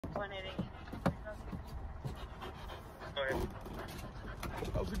How's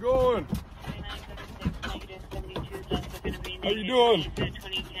it going? How you doing?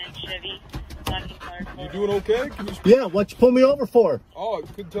 You doing okay? Can you Yeah, what you pull me over for? Oh, I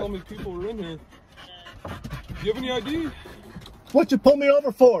couldn't tell me people were in here. Do you have any ID? What you pull me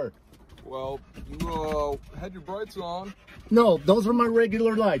over for? Well, you had your brights on. No, those are my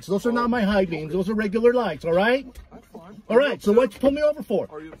regular lights. Those are not my high beams. Those are regular lights, all right? That's fine. All right, so what you pull me over for?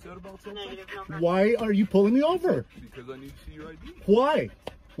 Are you upset about something? Why are you pulling me over? Because I need to see your ID. Why?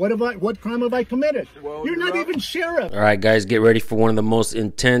 What crime have I committed? Well, you're not even sheriff. All right, guys, get ready for one of the most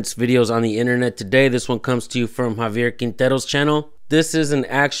intense videos on the internet today. This one comes to you from Javier Quintero's channel. This is an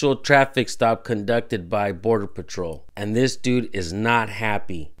actual traffic stop conducted by Border Patrol, and this dude is not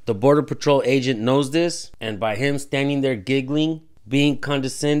happy. The Border Patrol agent knows this, and by him standing there giggling, being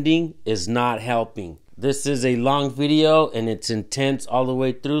condescending, is not helping. This is a long video and it's intense all the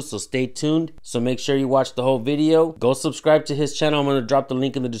way through, so stay tuned. So make sure you watch the whole video. Go subscribe to his channel. I'm going to drop the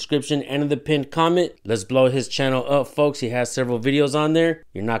link in the description and in the pinned comment. Let's blow his channel up, folks. He has several videos on there.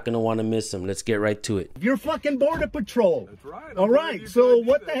 You're not going to want to miss them. Let's get right to it. You're fucking Border Patrol. That's right. All right, so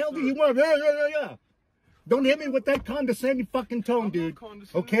what the hell do you want? Yeah. Don't hit me with that condescending fucking tone, dude.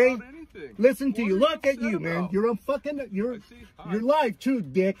 Okay? Listen to you. Look at you, man. You're a fucking, you're live too,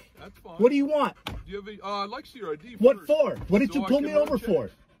 dick. That's fine. What do you want? Do you have a, I'd like to see your ID What first. for? What did you pull me over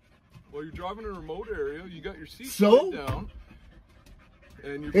for? Well, you're driving in a remote area. You got your seat down.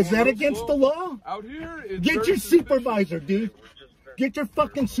 And you're Is that against the law? Out here, it's Get your supervisor, dude. Get your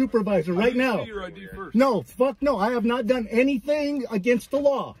fucking supervisor right now. See your ID first. No, fuck no. I have not done anything against the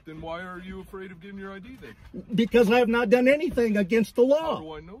law. Then why are you afraid of giving your ID then? Because I have not done anything against the law. How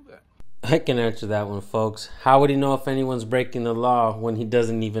do I know that? I can answer that one, folks. How would he know if anyone's breaking the law when he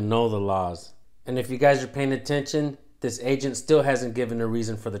doesn't even know the laws? And if you guys are paying attention, this agent still hasn't given a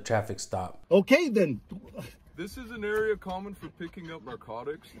reason for the traffic stop. Okay, then. This is an area common for picking up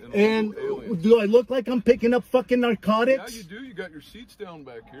narcotics and aliens. Do I look like I'm picking up fucking narcotics? Yeah, you do. You got your seats down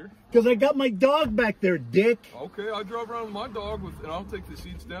back here. Because I got my dog back there, dick. Okay, I drive around with my dog, and I'll take the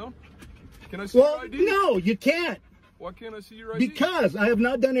seats down. Can I see your ID? No, you can't. Why can't I see your ID? Because I have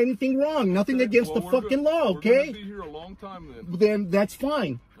not done anything wrong. Nothing against the fucking law, okay? We're going to be here a long time then. Then that's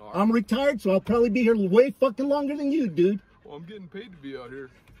fine. Right. I'm retired, so I'll probably be here way fucking longer than you, dude. Well, I'm getting paid to be out here.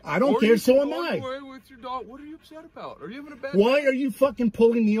 I don't care, so am I. With your dog. What are you upset about? Are you having a bad Why are you fucking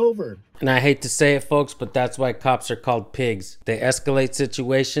pulling me over? And I hate to say it, folks, but that's why cops are called pigs. They escalate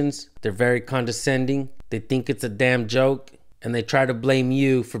situations. They're very condescending. They think it's a damn joke. And they try to blame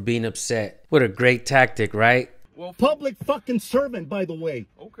you for being upset. What a great tactic, right? Well, public fucking servant, by the way.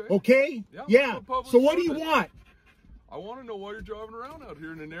 Okay. Okay? Yeah. So what do you want? I want to know why you're driving around out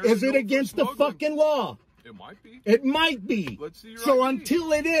here in an area. Is it against the fucking law? It might be. It might be. Let's see your so ID.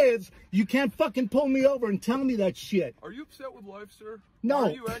 Until it is, you can't fucking pull me over and tell me that shit. Are you upset with life, sir? No. Why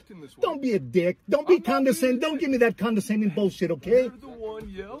are you acting this way? Don't be a dick. Don't be condescending. Don't give me that condescending bullshit, okay? You're the one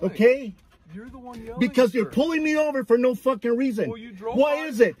yelling. Okay? You're the one yelling. Because you're pulling me over for no fucking reason. Well, you drove Why by.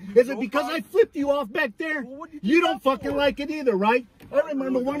 is it? Is it because I flipped you off back there? Well, what did you don't fucking like it either, right? I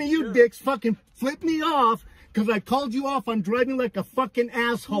remember one of you dicks fucking flipped me off because I called you off on driving like a fucking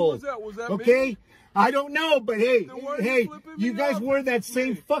asshole. Who was that? Was that okay? Me? I don't know, but hey, hey, you guys wear that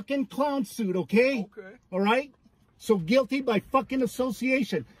same fucking clown suit, okay? Okay. All right? So guilty by fucking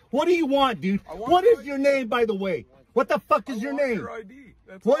association. What do you want, dude? What is your name, by the way? What the fuck is your name? Your ID.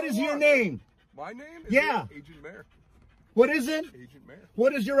 What is your name? My name is Agent Mayor. What is it? Agent Mayor.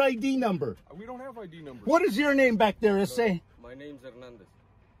 What is your ID number? We don't have ID numbers. What is your name back there, say? My name's Hernandez.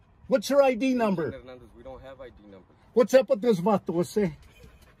 What's your ID number? Hernandez. We don't have ID numbers. What's up with this vato, say?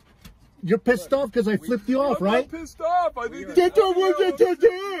 You're pissed off because I flipped you off, right? I'm not pissed off. I think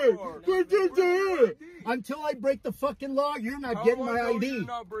until I break the fucking law, you're not getting my ID. You're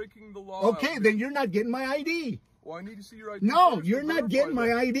not breaking the law. Okay, then you're not getting my ID. Well, I need to see your ID. No, you're not getting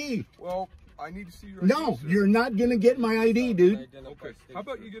my ID. Well, I need to see your ID. No, you're not gonna get my ID, dude. Okay. How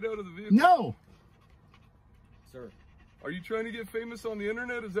about you get out of the vehicle? No. Sir. Are you trying to get famous on the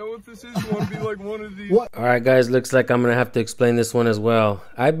internet? Is that what this is? You want to be like one of these? All right, guys, looks like I'm going to have to explain this one as well.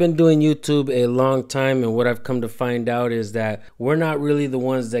 I've been doing YouTube a long time, and what I've come to find out is that we're not really the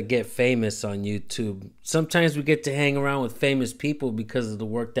ones that get famous on YouTube. Sometimes we get to hang around with famous people because of the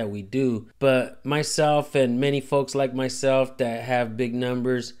work that we do, but myself and many folks like myself that have big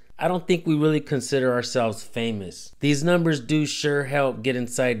numbers, I don't think we really consider ourselves famous. These numbers do sure help get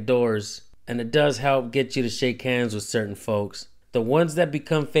inside doors. And it does help get you to shake hands with certain folks. The ones that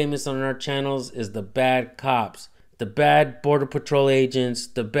become famous on our channels is the bad cops, the bad Border Patrol agents,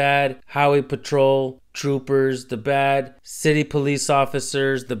 the bad Highway Patrol, troopers, the bad city police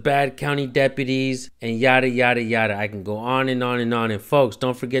officers, the bad county deputies, and yada, yada, yada. I can go on and on and on. And folks,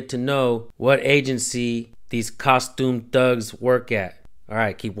 don't forget to know what agency these costume thugs work at. All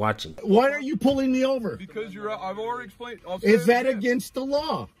right, keep watching. Why are you pulling me over? Because I've already explained. Is that against the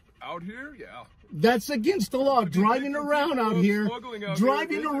law? Out here? Yeah. That's against the law. Driving around out here,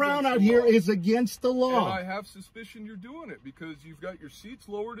 is against the law. And I have suspicion you're doing it because you've got your seats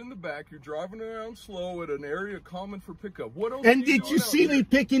lowered in the back. You're driving around slow at an area common for pickup. What else? And did you see me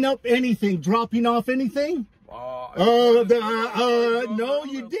picking up anything, dropping off anything? No,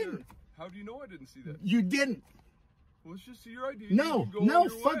 you didn't. How do you know I didn't see that? You didn't. Let's just see your ID. No,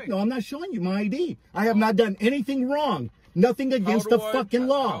 fuck no. I'm not showing you my ID. I have not done anything wrong. Nothing against the fucking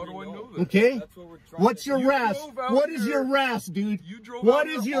law. How do I know that? Okay? What's your RAS? What is your RAS, dude? What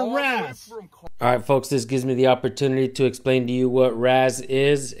is your RAS? All right, folks, this gives me the opportunity to explain to you what RAS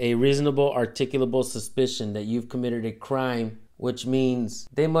is. A reasonable articulable suspicion that you've committed a crime, which means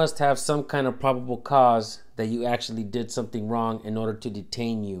they must have some kind of probable cause that you actually did something wrong in order to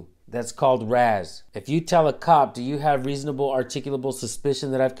detain you. That's called RAS. If you tell a cop, do you have reasonable articulable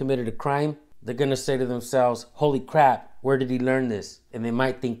suspicion that I've committed a crime? They're gonna say to themselves, holy crap, where did he learn this? And they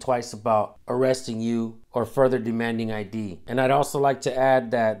might think twice about arresting you or further demanding ID. And I'd also like to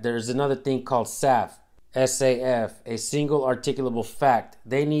add that there's another thing called SAF, SAF, a single articulable fact.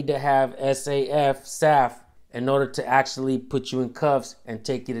 They need to have SAF in order to actually put you in cuffs and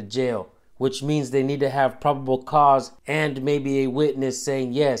take you to jail, which means they need to have probable cause and maybe a witness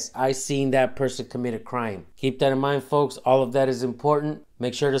saying, yes, I seen that person commit a crime. Keep that in mind, folks. All of that is important.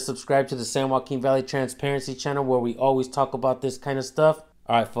 Make sure to subscribe to the San Joaquin Valley Transparency channel where we always talk about this kind of stuff.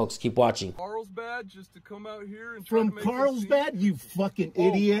 All right, folks, keep watching. Carlsbad, just to come out here and from Carlsbad, you fucking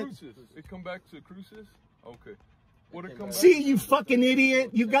idiot. Cruces. It come back to Cruces? Okay. What it come back See, you fucking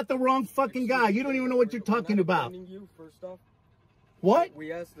idiot. You got the wrong fucking guy. You don't even know what you're talking about. What?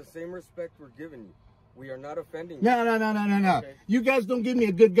 We ask the same respect we're giving you. We are not offending you. No. Okay. You guys don't give me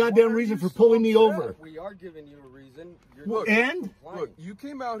a good goddamn reason for pulling me over. We are giving you a reason. Look, you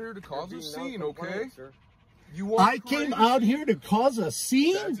came out here to cause a scene, okay? I came out here to cause a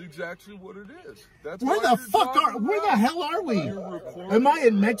scene? That's exactly what it is. That's where the hell are we? Am I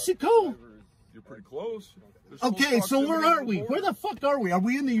in Mexico? You're pretty close. Okay, so where are we? Where the fuck are we? Are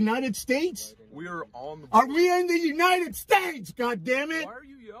we in the United States? We are on the Are we in the United States? God damn it! Why are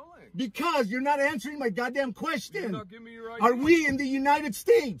you yelling? Because you're not answering my goddamn question. You're not giving me your ID. Are we in the United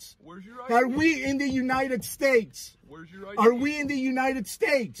States? Where's your ID? Are we in the United States? Where's your ID? Are we in the United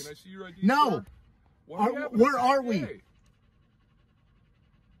States? Can I see your ID? No. Where are we?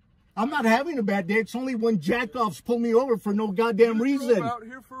 I'm not having a bad day. It's only when jackoffs pull me over for no goddamn reason. Out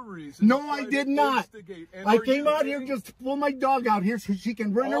here for a reason. No, I did not. I came out here just to pull my dog out here so she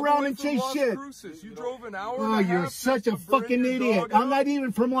can run around and chase shit. You drove an hour Oh, you're such a fucking idiot. I'm not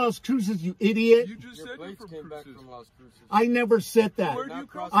even from Las Cruces, you idiot. You just said you're from Cruces. I never said that. Where do you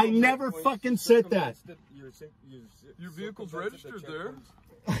come I from? never fucking said that. Your vehicle's registered there.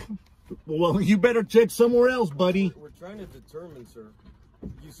 Well, you better check somewhere else, buddy. We're trying to determine, sir.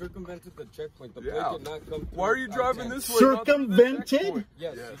 You circumvented the checkpoint. The plate did not come through. Why are you driving this way? Circumvented?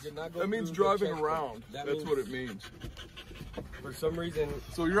 Yes, you did not go that means driving around. That's what it means. For some reason.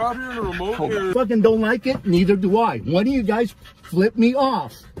 So you're out here in a remote area. Fucking don't like it. Neither do I. One of you guys flipped me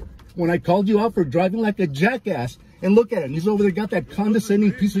off when I called you out for driving like a jackass. And look at him. He's over there, got that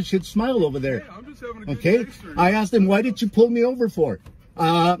condescending piece of shit smile over there. Hey, I'm just having a good Okay? I asked him, why did you pull me over for?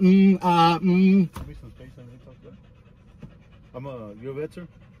 You're a vet, sir?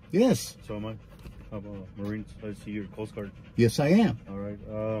 Yes. So am I. I'm a Marine. I see your Coast Guard. Yes, I am. All right.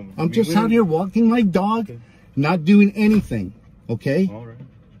 I'm just out here walking my dog, not doing anything. Okay? All right.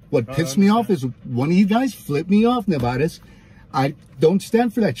 What pissed me off is one of you guys flipped me off, Nevadas. I don't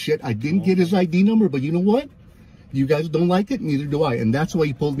stand for that shit. I didn't get his ID number, but you know what? You guys don't like it, neither do I, and that's why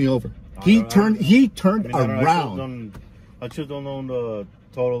he pulled me over. He turned around. I just don't know the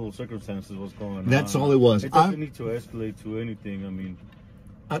total circumstances, what's going on. That's all it was. It doesn't need to escalate to anything. I mean,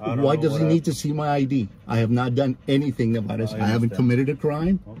 why does he need to see my ID? I have not done anything about it. I haven't committed a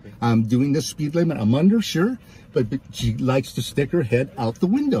crime. Okay. I'm doing the speed limit. I'm under, sure, but she likes to stick her head out the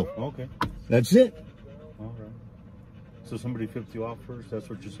window. Okay. That's it. All right. So somebody flipped you off first? That's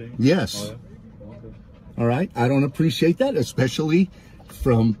what you're saying? Yes. Oh, yeah? Okay. All right. I don't appreciate that, especially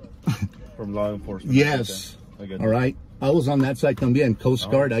from law enforcement. Yes. Okay. All right. I was on that side también. Coast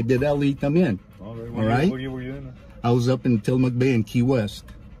Guard. I did LE también. All right. All right. What year were you in? I was up in Tillamook Bay in Key West.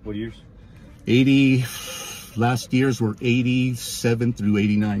 What years? 80. Last years were 87 through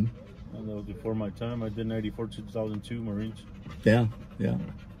 89. Well, that was before my time. I did 94 to 2002 Marines. Yeah.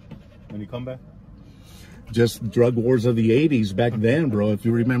 And you come back? just drug wars of the 80s back then, bro. If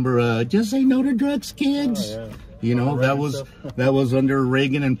you remember, just say no to drugs, kids. Oh, yeah. You know, that was under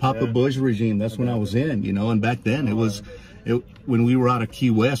Reagan and Papa Bush regime. That's when I was in, you know, and back then when we were out of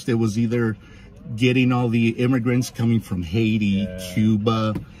Key West, it was either getting all the immigrants coming from Haiti,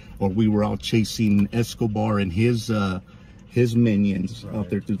 Cuba, or we were out chasing Escobar and his minions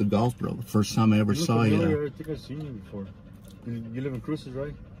out there through the Gulf, bro. The first time I ever saw you. I think I've seen you before. You live in Cruces,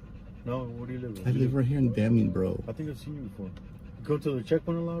 right? No, where do you live? I live right here in Deming, bro. I think I've seen you before. Go to the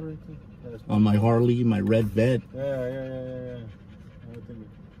checkpoint a lot or anything? On my Harley, my red Vet. Yeah.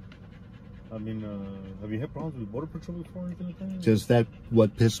 I mean, have you had problems with Border Patrol before or anything like that? Just that,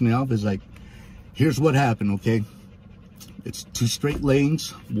 what pissed me off is like, here's what happened, okay? It's 2 straight lanes,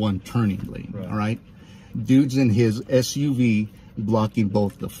 1 turning lane, all right? Dude's in his SUV blocking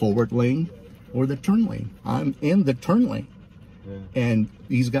both the forward lane or the turn lane. I'm in the turn lane. Yeah. And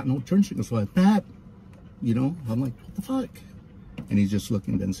he's got no turn signal, so like that, you know, I'm like, what the fuck? And he's just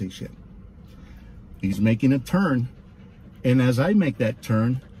looking, doesn't say shit. He's making a turn, and as I make that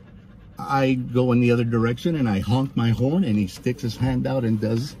turn, I go in the other direction and I honk my horn, and he sticks his hand out and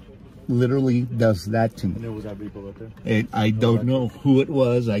literally does that to me. And there was that vehicle right there? I don't know who it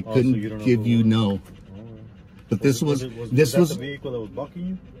was. I couldn't give you no. But this was the vehicle that was blocking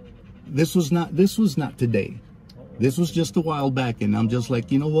you? This was not today. This was just a while back, and I'm just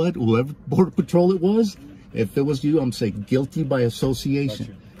like, you know what? Whoever Border Patrol it was, if it was you, I'm saying guilty by association.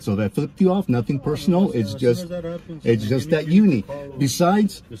 Gotcha. So that flipped you off. Nothing personal. It's just that uni.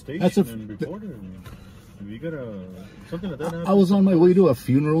 Besides, that's a. I was on my way to a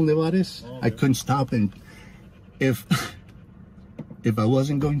funeral, Nevares. I couldn't stop, and if I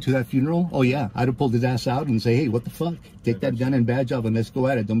wasn't going to that funeral, oh yeah, I'd have pulled his ass out and say, hey, what the fuck? Take that gun and badge off and let's go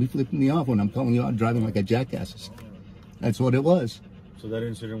at it. Don't be flipping me off when I'm calling you out driving like a jackass. That's what it was. So that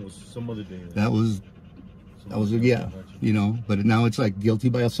incident was some other day. That was yeah, you know. But now it's like guilty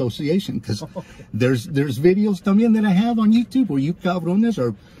by association, because there's videos también that I have on YouTube where you cabrones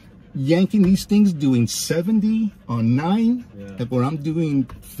are yanking these things doing 70 on 9, where I'm doing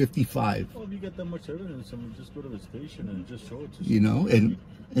 55. Well, if you get that much evidence, I mean, just go to the station and just show it to you know, and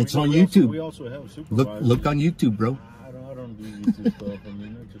it's on YouTube. We also have supervisors. Look on YouTube, bro. I don't do YouTube stuff. I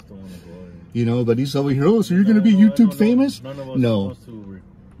mean, I just don't want to go. You know, but he's over here. Oh, so you're going to be YouTube famous? None of us wants to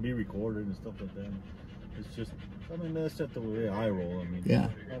be recorded and stuff like that. It's just, I mean, that's just the way I roll. I mean, I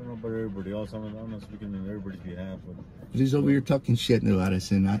don't know about everybody else. I'm not speaking on everybody's behalf. But he's over here talking shit about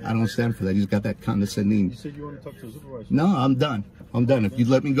us, and I don't stand for that. He's got that condescending. You said you want to talk to a supervisor. No, I'm done. I'm done. If you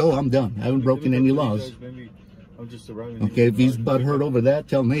let me go, I'm done. I haven't broken any laws. I'm just arriving. Okay, if he's butthurt over that,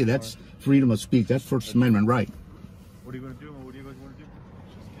 tell me. That's freedom of speech. That's First Amendment right. What are you going to do? What do you guys want to do?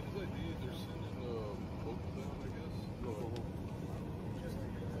 Just get his ID. They're sending both of them, I guess.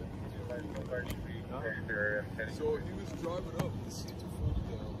 So he was driving up. The seats are folded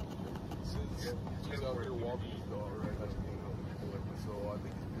down. He says he's out here walking his dog, right? So I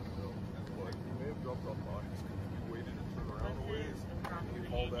think he's good to go. But he may have dropped off bodies because we waited to turn around a ways. He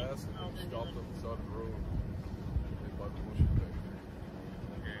hauled ass and then stopped on the side of the road. And by the bush back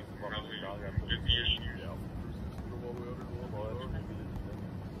there. Yeah. All the way under the wall.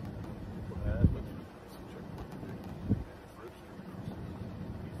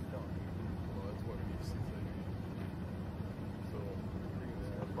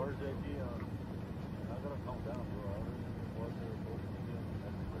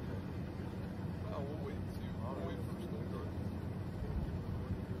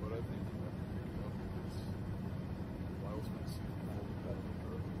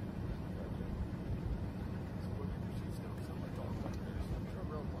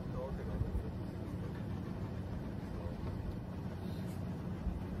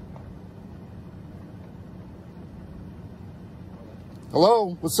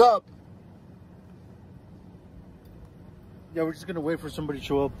 Hello, what's up? Yeah, we're just gonna wait for somebody to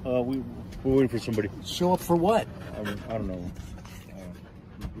show up. We're waiting for somebody. Show up for what? I don't know.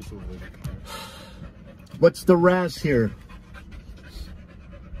 What's the razz here?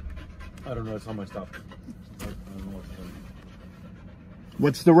 I don't know. It's on my stop. I don't know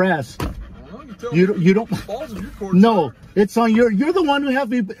what's the razz? You don't. Balls in your court, no, it's on your. You're the one who have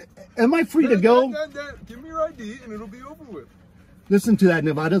me. Am I free to go? Give me your ID and it'll be over with. Listen to that,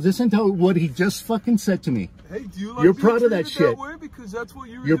 Nevada. Listen to what he just fucking said to me. Hey, do you like You're proud of that shit. Because that's what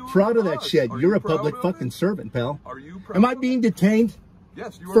you were You're doing proud of that us. shit. You're a public fucking servant, pal. Are you proud? Am I being detained?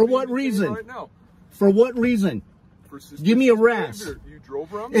 Yes, you are. For what reason? Right now. For what reason? Give me a razz. You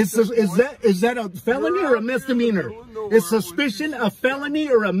drove around. Is that a felony or a misdemeanor? Is suspicion a felony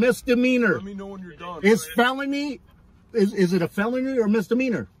or a misdemeanor? Let me know when you're done. Is felony? Is it a felony or a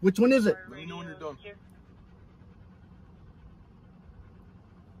misdemeanor? Which one is it? Let me know when you're done.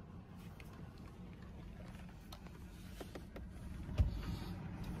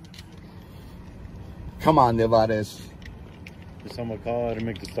 Come on, Nevarez. This time I call, I didn't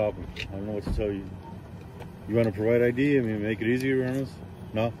make the stop. I don't know what to tell you. You want to provide ID? I mean, make it easier on us?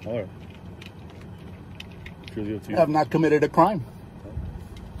 No? All right. It's really up to you. I have not committed a crime.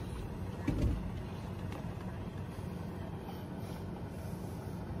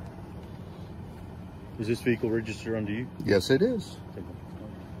 Is this vehicle registered under you? Yes, it is.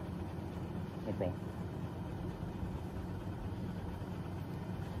 No problem.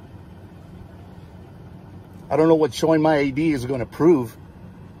 I don't know what showing my ID is going to prove.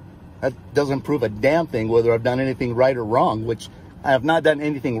 That doesn't prove a damn thing whether I've done anything right or wrong, which I have not done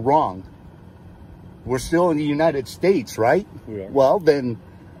anything wrong. We're still in the United States, right? We are. Well, then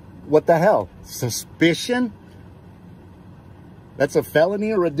what the hell? Suspicion? That's a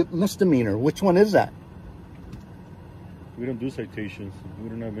felony or a misdemeanor? Which one is that? We don't do citations. We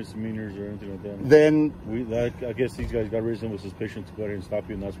don't have misdemeanors or anything like that. Then I guess these guys got reasonable suspicion to go ahead and stop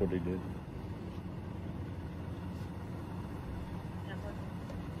you, and that's what they did.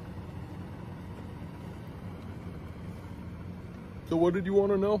 So what did you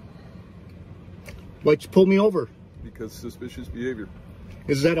want to know? why'd you pull me over? Because suspicious behavior.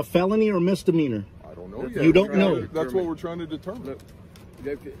 Is that a felony or misdemeanor? I don't know yet. You don't know. That's what we're trying to determine.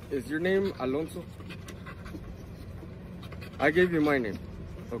 Look, is your name Alonso? I gave you my name,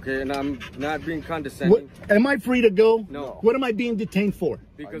 okay? And I'm not being condescending. What, am I free to go? No. What am I being detained for?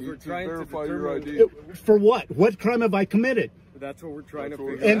 Because we're to trying to verify determine your ID. For what? What crime have I committed? That's what we're trying That's to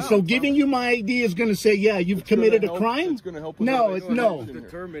what figure we're And out. so giving you my ID is going to say, yeah, you've committed a crime? It's going to help with No, our it's no.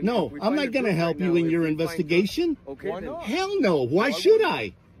 investigation here. No, I'm not going to help you in your investigation. Okay, Why then not? Hell no. Why should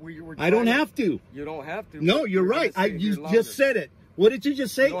I? I don't have to. You don't have to. No, you're right. You just said it. What did you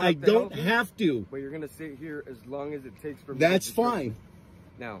just say? You don't I have to don't help me. have to. But you're gonna sit here as long as it takes for me. That's to determine. fine.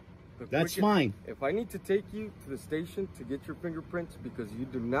 Now, That's fine. If I need to take you to the station to get your fingerprints because you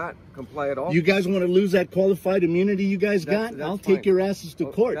do not comply at all, You guys want to lose that qualified immunity you guys got? That's I'll fine. take your asses to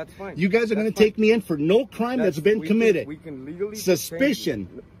court. That's fine. You guys are going to That's fine. take me in for no crime that's been committed. We can legally Suspicion.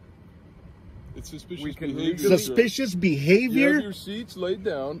 It's suspicious We can behavior. legally- Suspicious You have behavior. your seats laid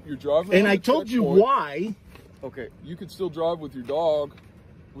down. You're driving. And around I the told you checkpoint. why. Okay. You could still drive with your dog,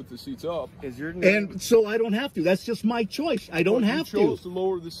 with the seats up. Is your name? And so I don't have to. That's just my choice. I don't But have you chose to. to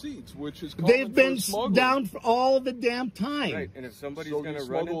lower the seats, which is common They've for been smuggling. down for all the damn time. Right. And if somebody's So gonna you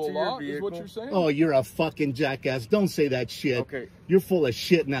run smuggle into a your lot, is vehicle, what you're saying? Oh, you're a fucking jackass. Don't say that shit. Okay. You're full of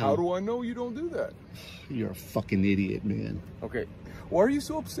shit now. How do I know you don't do that? You're a fucking idiot, man. okay. Why are you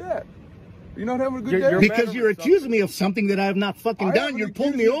so upset? You're not having a good You're- day? you're Because mad you're over accusing me of something that I have not fucking I done. haven't You're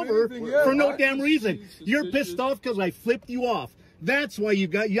pulling me accused you of over anything yet. for no I damn just reason. see You're suspicious- pissed off because I flipped you off. That's why you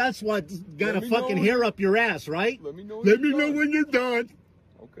got. That's what got Let a me fucking know hair up your ass, right? Let me know when Let you're me know done. when you're done.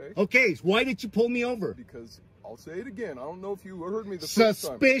 Okay. Okay. So why did you pull me over? Because I'll say it again. I don't know if you heard me the first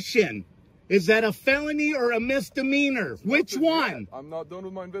time. Suspicion. Is that a felony or a misdemeanor? Which Nothing one? yet. I'm not done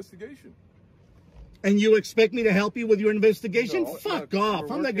with my investigation. And you expect me to help you with your investigation? No, Fuck look, off.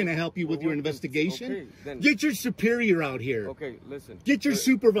 we're I'm not going to working- help you with we're your working- investigation. okay, then- Get your superior out here. Okay. Listen. Get your We're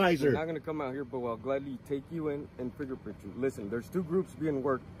supervisor. not gonna come out here, but I'll gladly take you in and fingerprint you. Listen, there's two groups being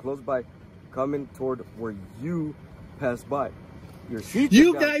worked close by, coming toward where you passed by. Your seats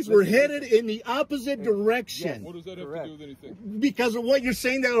You are down. guys were Listen, headed in the opposite direction. What does that have Correct. to do with anything? Because of what you're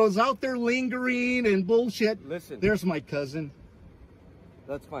saying that I was out there lingering and bullshit. Listen. There's my cousin.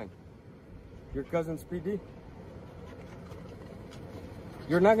 That's fine. Your cousin's PD.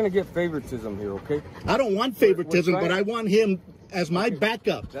 You're not gonna get favoritism here, okay? I don't want favoritism, trying- but I want him as my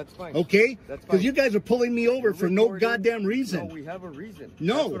backup. That's fine. Okay? That's Because fine. you guys are pulling me over You're for no recording. goddamn reason. No, we have a reason.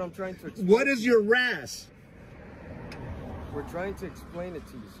 No. That's what I'm trying to explain. What is your RAS? We're trying to explain it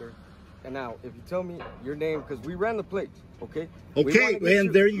to you, sir. And now, if you tell me your name, because we ran the plates, okay? We Okay, wanna get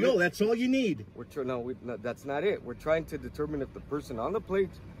and there you go. That's all you need. No, that's not it. We're trying to determine if the person on the plate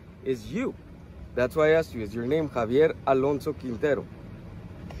is you. That's why I asked you, is your name Javier Alonso Quintero?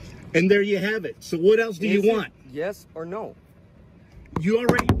 And there you have it. So what else do Is you it want? Yes or no? You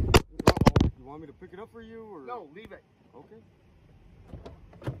already... You want me to pick it up for you? Or? No, leave it. Okay.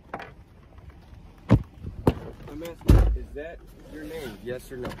 I'm asking, is that your name?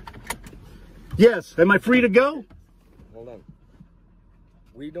 Yes or no? Yes. Am I free to go? Hold on.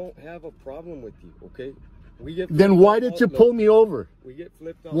 We don't have a problem with you, okay? We get Then flipped why off did you all- pull me over? We get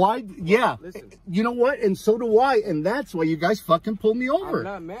flipped off. Why? Yeah. Listen. You know what? And so do I. And that's why you guys fucking pull me I'm over.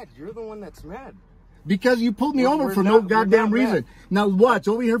 not mad. You're the one that's mad. Because you pulled me over We're for not- no we're goddamn not reason. mad. Now watch,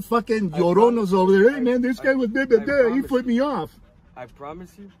 over here fucking Lloronos over there. Hey man, this guy was da da da. He promise flipped me off. I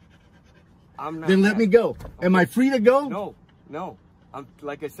promise you, I'm not Then let mad. me go. Am I free to go? No. I'm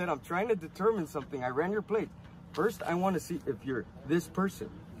like I said, I'm trying to determine something. I ran your plate. First, I want to see if you're this person.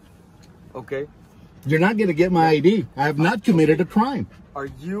 Okay? You're not going to get my ID. I have not committed a crime. Are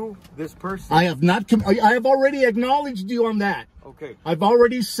you this person? I have not. I have already acknowledged you on that. Okay. I've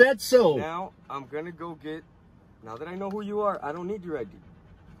already said so. Now I'm going to go get, now that I know who you are, I don't need your ID.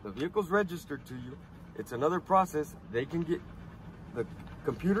 The vehicle's registered to you. It's another process. They can get, the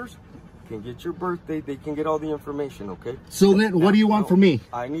computers can get your birthday. They can get all the information, okay? So then what do you want from me?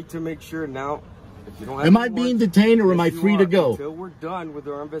 I need to make sure now, if you don't have Am I being detained or am I free to go? Until we're done with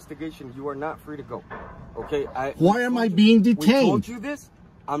our investigation, you are not free to go. Okay? Why am I being detained? We told you this.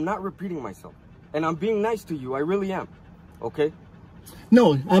 I'm not repeating myself. And I'm being nice to you. I really am. Okay?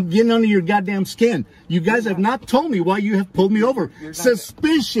 No, I'm getting under your goddamn skin. You guys have not told me why you have pulled me over.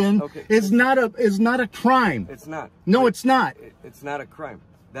 Suspicion is not a crime. It's not. No, it's not. It's not a crime.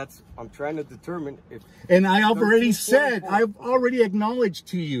 That's, I'm trying to determine if. And I have already said, I've already acknowledged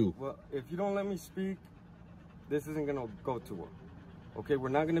to you. Well, if you don't let me speak, this isn't going to go too well. Okay, we're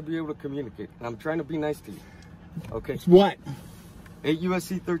not going to be able to communicate. And I'm trying to be nice to you. Okay. What? 8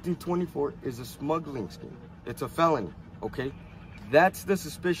 U.S.C. 1324 is a smuggling scheme. It's a felony. Okay. That's the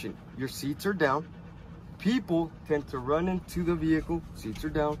suspicion. Your seats are down. People tend to run into the vehicle, seats are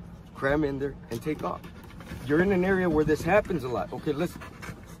down, cram in there, and take off. You're in an area where this happens a lot. Okay, listen.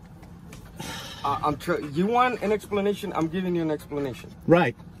 You want an explanation? I'm giving you an explanation.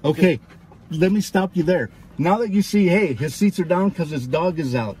 Right. Okay. Let me stop you there. Now that you see, hey, his seats are down because his dog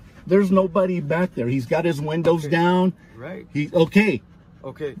is out. There's nobody back there. He's got his windows down. Right. Okay.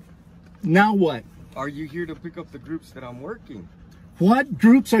 Okay. Now what? Are you here to pick up the groups that I'm working? What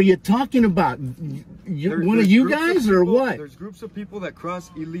groups are you talking about? One of you guys or what? There's groups of people that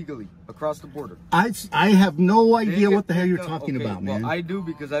cross illegally across the border. I have no idea what the hell you're talking about, man. Well, I do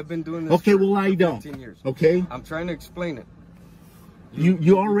because I've been doing this okay, for well, I don't. 15 years. Okay? I'm trying to explain it.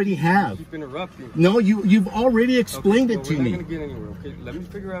 You already have. Keep interrupting. No, you've already explained it to me. We're not going to get anywhere, okay? Let me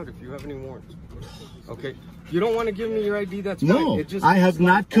figure out if you have any warrants. Okay? You don't want to give me your ID, that's fine. No, I have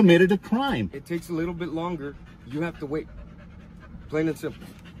not committed a crime. It takes a little bit longer. You have to wait. Plain and simple.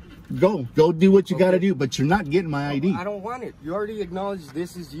 Go do what you got to do, but you're not getting my ID. I don't want it. You already acknowledged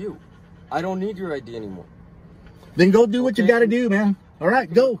this is you. I don't need your ID anymore. Then go do what you got to do, man. All right,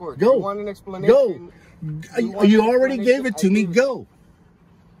 go. You want an explanation? Go. You already gave it to me. Go.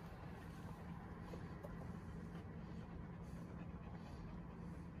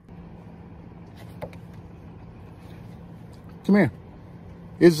 Come here.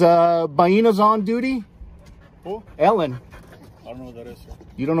 Is Baina's on duty? Who? Ellen. I don't know what that is, sir.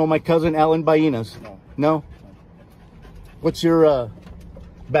 You don't know my cousin Ellen Bainas? No. No? What's your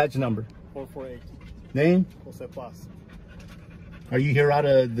badge number? 448. Name? Jose Paz. Are you here out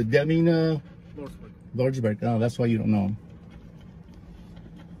of the Deming? Lordsburg. Lordsburg. Oh, that's why you don't know him.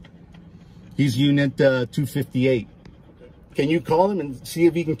 He's unit 258. Okay. Can you call him and see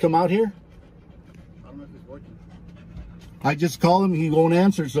if he can come out here? I don't know if he's working. I just call him. He won't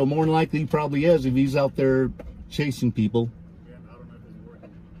answer, so more than likely he probably is if he's out there chasing people. Yeah, I don't know if he's working.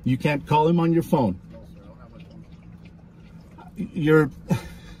 You can't call him on your phone. No, sir. I don't have my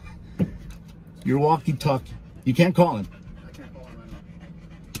phone. You're walkie-talkie. You can't call him. I can't call him right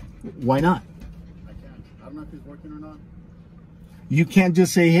now. Why not? I can't. I don't know if he's working or not. You can't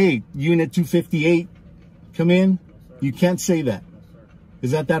just say, hey, unit 258, come in. No, You can't say that. No, sir.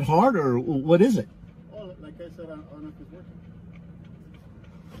 Is that hard or what is it? Oh, like I said, I don't know if he's working.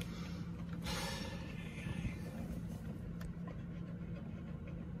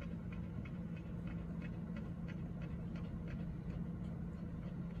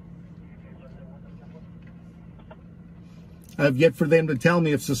 I've yet for them to tell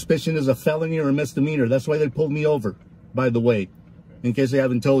me if suspicion is a felony or a misdemeanor. That's why they pulled me over, by the way, in case they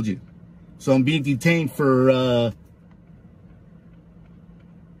haven't told you. So I'm being detained for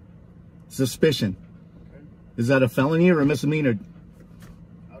suspicion. Okay. Is that a felony or a misdemeanor?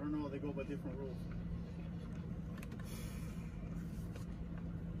 I don't know. They go by different rules.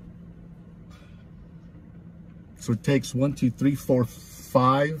 So it takes 1, 2, 3, 4,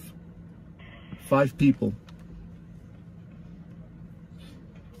 5 people.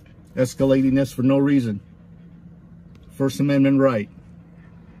 Escalating this for no reason. First Amendment right.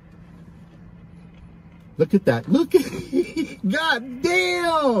 Look at that. Look at God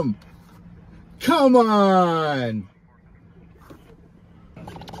damn! Come on!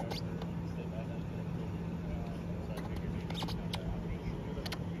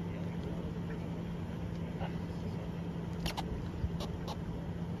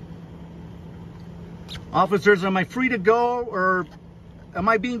 Officers, am I free to go or am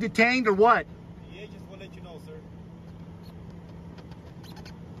I being detained or what? Yeah, just want to let you know, sir.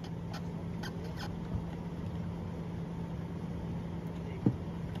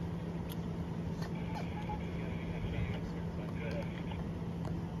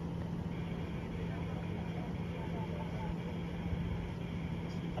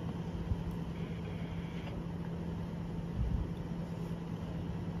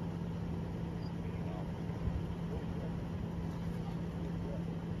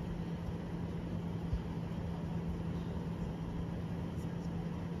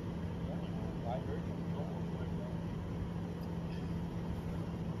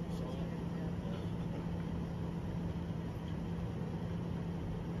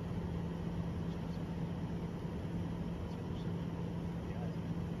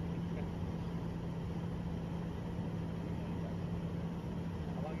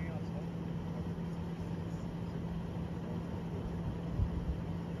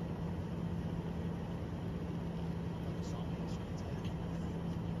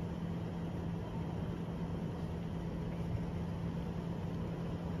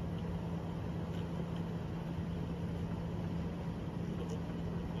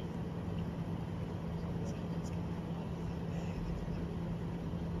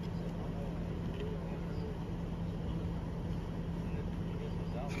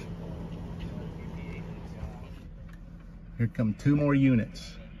 Here come 2 more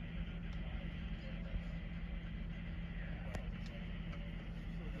units.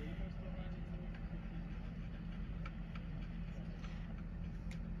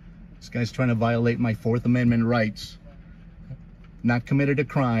 This guy's trying to violate my 4th Amendment rights. Not committed a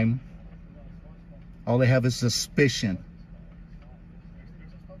crime. All they have is suspicion.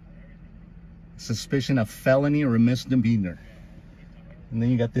 Suspicion of felony or a misdemeanor. And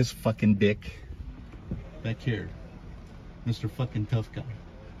then you got this fucking dick back here. Mr. fucking tough guy.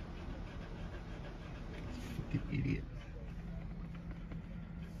 Fucking idiot.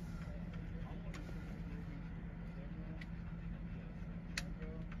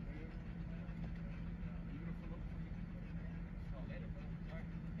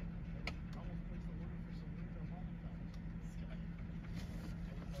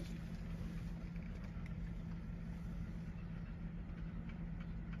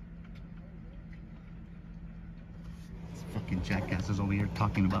 Fucking jackasses over here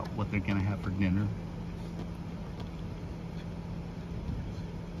talking about what they're gonna have for dinner.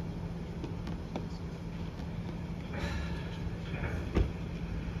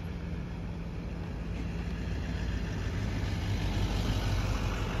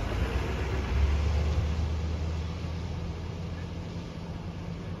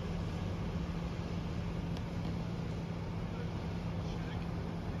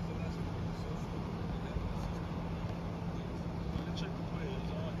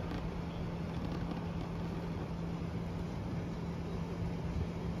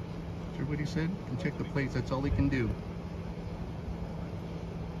 What he said? And check the plates, that's all he can do.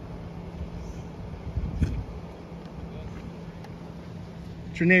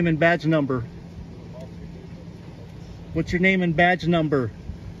 What's your name and badge number? What's your name and badge number?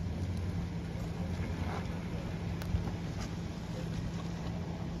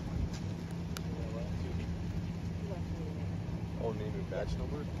 Oh, name and badge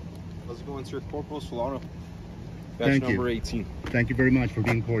number? How's it going, sir? Corporal Solano. Badge Thank number you. 18. Thank you very much for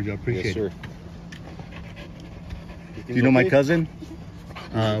being cordial. I appreciate Yes, sir. it. Do you know my cousin?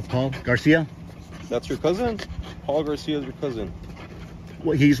 Paul Garcia? That's your cousin? Paul Garcia is your cousin.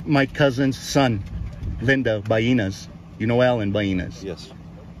 Well, he's my cousin's son, Linda Bainas. You know Alan Bainas? Yes.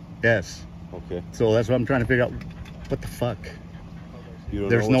 Yes. Okay. So that's what I'm trying to figure out. What the fuck? You don't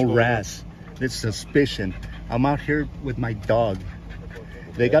There's know what's no going RAS. It's suspicion. I'm out here with my dog.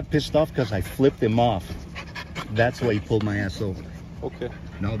 They got pissed off because I flipped him off. That's why he pulled my ass over. on? Okay.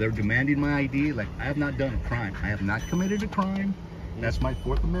 No, they're demanding my ID. Like, I have not done a crime. I have not committed a crime. That's my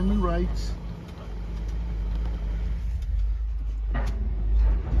 4th Amendment rights.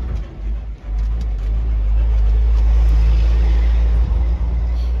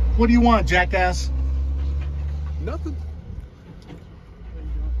 What do you want, jackass? Nothing.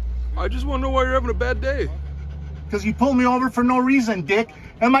 I just want to know why you're having a bad day. Because you pulled me over for no reason, dick.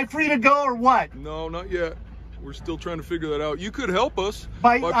 Am I free to go or what? No, not yet. We're still trying to figure that out. You could help us.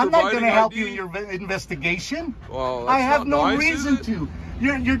 I'm not going to help ID. you in your investigation. Well, I have no nice, reason to.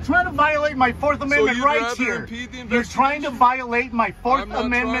 You're trying to violate my 4th Amendment you'd rights rather here. impede the You're trying to violate my 4th I'm not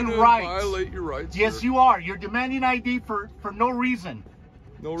Amendment trying to rights. violate your rights. Yes, sir. you are. You're demanding ID for no reason.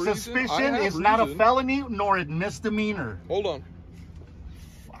 No reason. Suspicion is not a felony nor a misdemeanor. Hold on.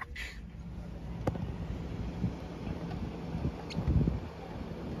 Fuck.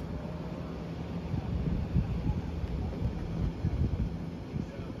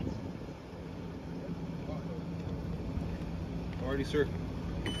 Alrighty, sir.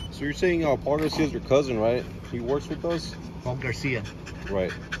 So you're saying Paul Garcia is your cousin, right? He works with us? Paul Garcia.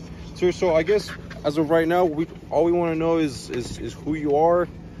 Right. Sir, so I guess as of right now, all we want to know is who you are,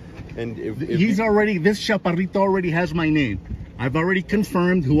 and if He's already, this chaparrito already has my name. I've already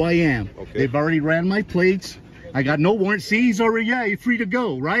confirmed who I am. Okay. They've already ran my plates. I got no warrant. See, he's already, yeah, you're free to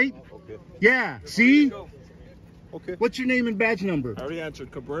go, right? Okay. Yeah, see? Okay. What's your name and badge number? I already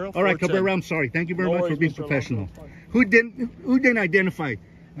answered. Cabrera. All right, 410. Cabrera, I'm sorry. Thank you very No much worries, for being Mr. Alonso. professional. Who didn't identify?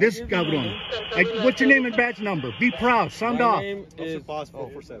 This cabron. What's your name and badge number? Be proud. Sound My off. name is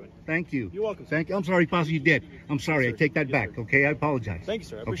 447. Thank you. You're welcome, sir. Thank you. I'm sorry, Posse, you did. I'm sorry. Yes, I take that yes, back. sir. Okay, I apologize. Thank you,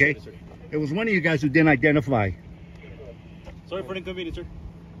 sir. I Okay. appreciate it, sir. It was one of you guys who didn't identify. Sorry for the inconvenience, sir.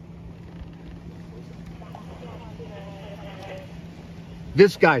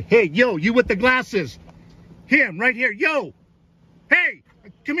 This guy. Hey, yo, you with the glasses. Him, right here. Yo. Hey,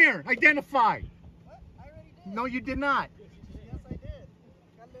 come here. Identify. What? I already did. No, you did not. Yes, I did.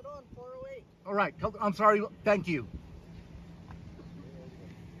 Calderon, 408. All right. I'm sorry. Thank you.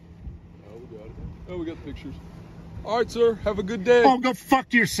 Oh, we got it. Oh, we got the pictures. All right, sir. Have a good day. Oh, go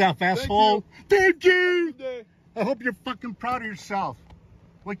fuck yourself, asshole. Thank you. Good day. I hope you're fucking proud of yourself.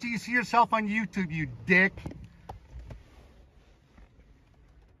 Wait till you see yourself on YouTube, you dick.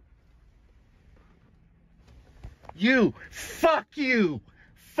 You. Fuck you.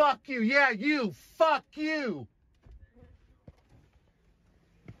 Fuck you. Yeah, you. Fuck you.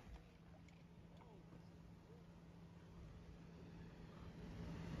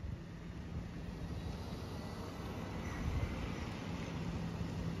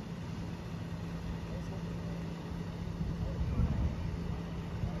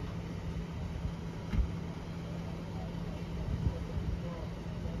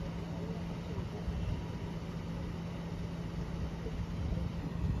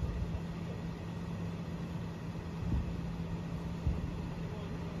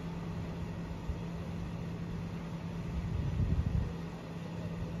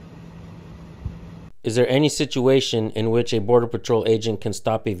 Is there any situation in which a Border Patrol agent can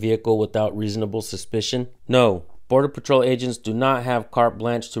stop a vehicle without reasonable suspicion? No. Border Patrol agents do not have carte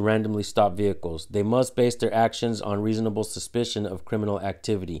blanche to randomly stop vehicles. They must base their actions on reasonable suspicion of criminal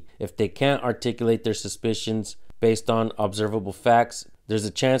activity. If they can't articulate their suspicions based on observable facts, there's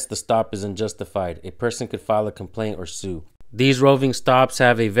a chance the stop is unjustified. A person could file a complaint or sue. These roving stops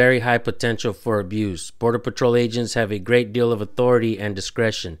have a very high potential for abuse. Border Patrol agents have a great deal of authority and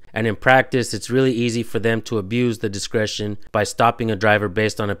discretion, and in practice, it's really easy for them to abuse the discretion by stopping a driver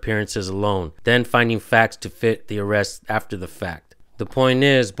based on appearances alone, then finding facts to fit the arrest after the fact. The point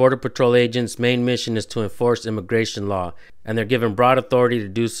is, Border Patrol agents' main mission is to enforce immigration law, and they're given broad authority to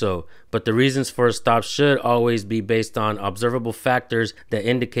do so, but the reasons for a stop should always be based on observable factors that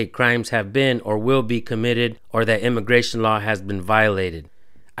indicate crimes have been or will be committed, or that immigration law has been violated.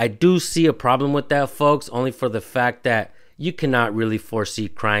 I do see a problem with that, folks, only for the fact that you cannot really foresee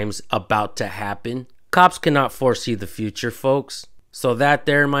crimes about to happen. Cops cannot foresee the future, folks. So that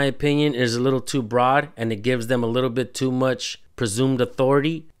there, in my opinion, is a little too broad, and it gives them a little bit too much presumed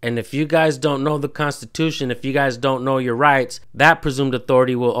authority. And if you guys don't know the Constitution, if you guys don't know your rights, that presumed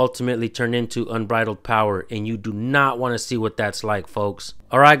authority will ultimately turn into unbridled power, and you do not want to see what that's like, folks.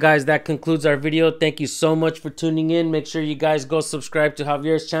 Alright guys, that concludes our video. Thank you so much for tuning in. Make sure you guys go subscribe to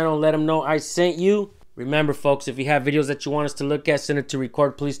Javier's channel. Let him know I sent you. Remember folks, if you have videos that you want us to look at, send it to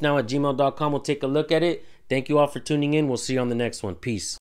recordpolicenow@gmail.com. We'll take a look at it. Thank you all for tuning in. We'll see you on the next one. Peace.